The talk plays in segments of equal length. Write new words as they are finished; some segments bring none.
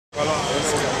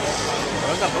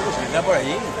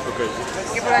Okay.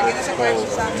 Que por aquí no se puede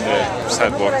cruzar.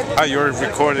 Sidewalk. Ah, you're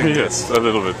recording? Yes, a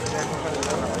little bit.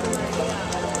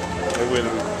 I will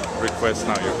request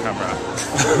now your camera.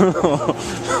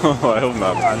 I hope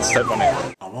not. And step on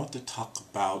it. I want to talk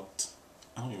about.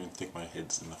 I don't even think my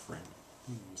head's in the frame.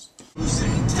 Whose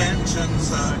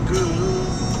intentions are good.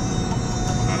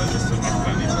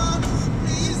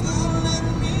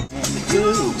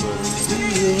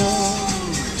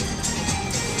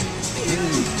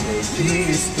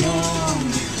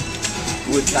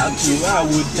 Without you, I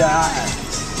would die.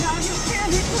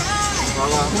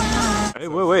 Hey,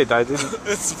 wait, I didn't.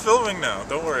 It's filming now.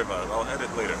 Don't worry about it. I'll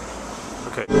edit later.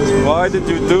 Okay. Why did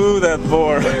you do that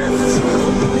for?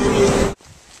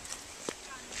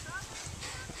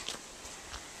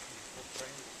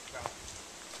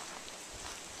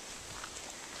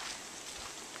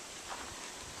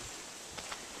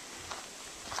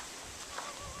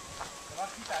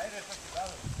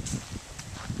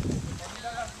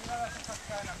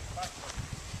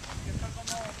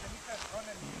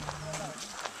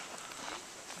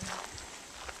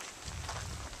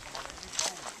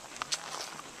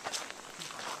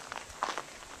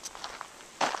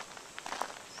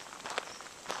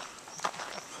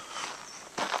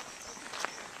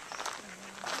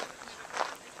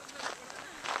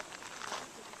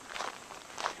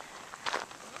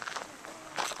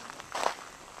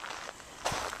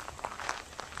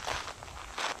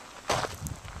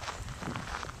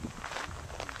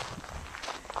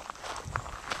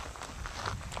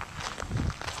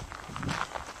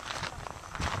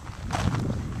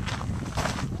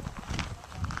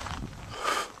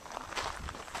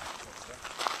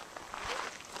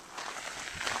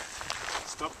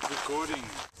 Stop recording.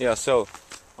 Yeah, so.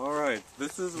 Alright,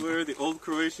 this is where the old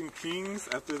Croatian kings,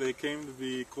 after they came to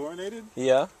be coronated,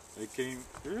 Yeah. they came.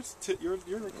 You're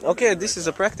recording. Okay, right this is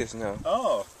now. a practice now.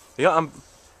 Oh. Yeah, I'm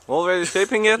already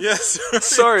shaping it. Yes.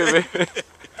 Sorry, baby.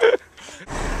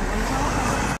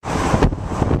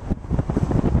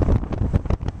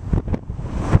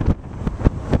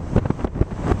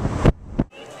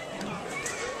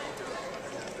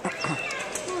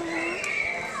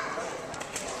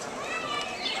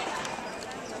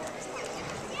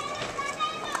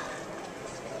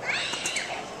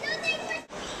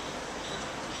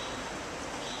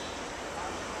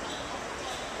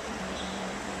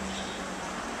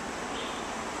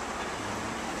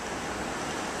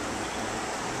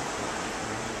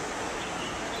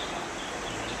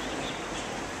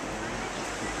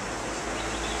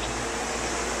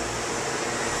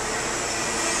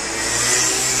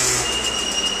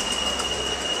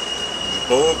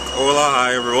 Hola,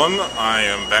 hi everyone. I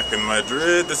am back in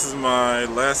Madrid. This is my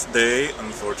last day,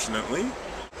 unfortunately.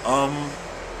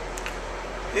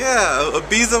 Yeah,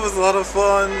 Ibiza was a lot of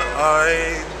fun.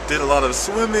 I did a lot of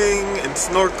swimming and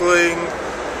snorkeling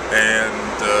and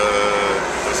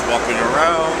just walking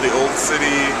around the old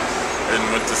city and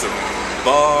went to some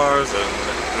bars, and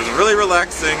it was really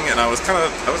relaxing, and I was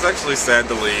actually sad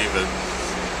to leave, and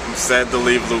I'm sad to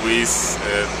leave Luis,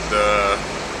 and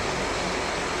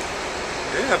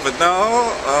yeah, but now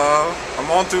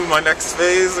I'm on to my next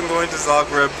phase. I'm going to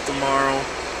Zagreb tomorrow.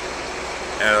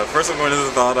 First I'm going to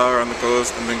Zadar on the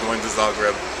coast, and then going to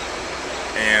Zagreb.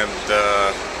 And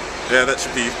yeah, that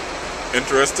should be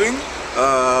interesting.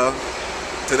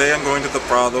 Today I'm going to the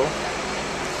Prado.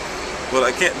 But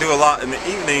I can't do a lot in the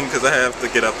evening because I have to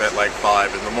get up at like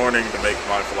 5 in the morning to make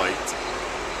my flight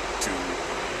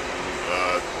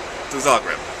to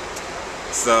Zagreb.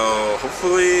 So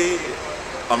hopefully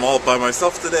I'm all by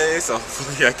myself today, so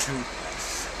hopefully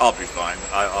I'll be fine.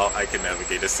 I can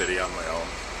navigate a city on my own.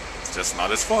 It's just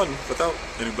not as fun without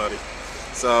anybody.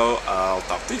 So I'll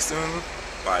talk to you soon.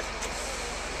 Bye.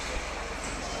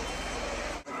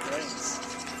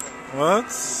 What?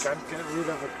 You can't get rid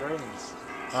of the cranes.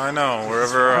 I know,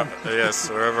 wherever, yes,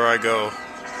 wherever I go.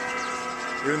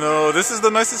 You know, this is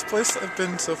the nicest place I've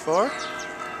been so far.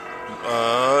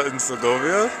 In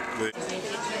Segovia.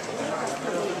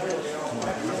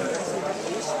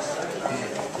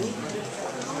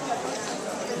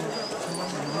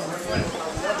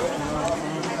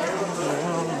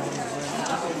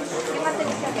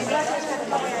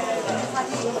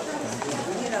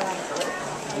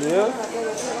 Yeah.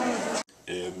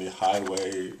 And the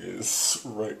highway is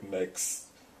right next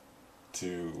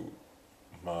to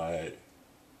my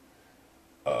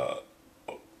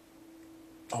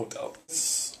hotel.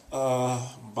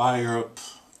 Bye Europe.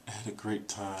 I had a great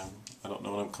time. I don't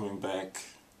know when I'm coming back.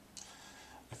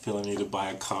 I feel I need to buy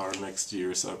a car next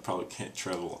year, so I probably can't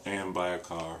travel and buy a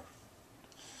car.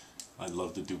 I'd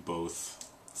love to do both.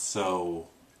 So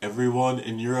Everyone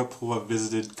in Europe who have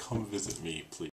visited, come visit me, please.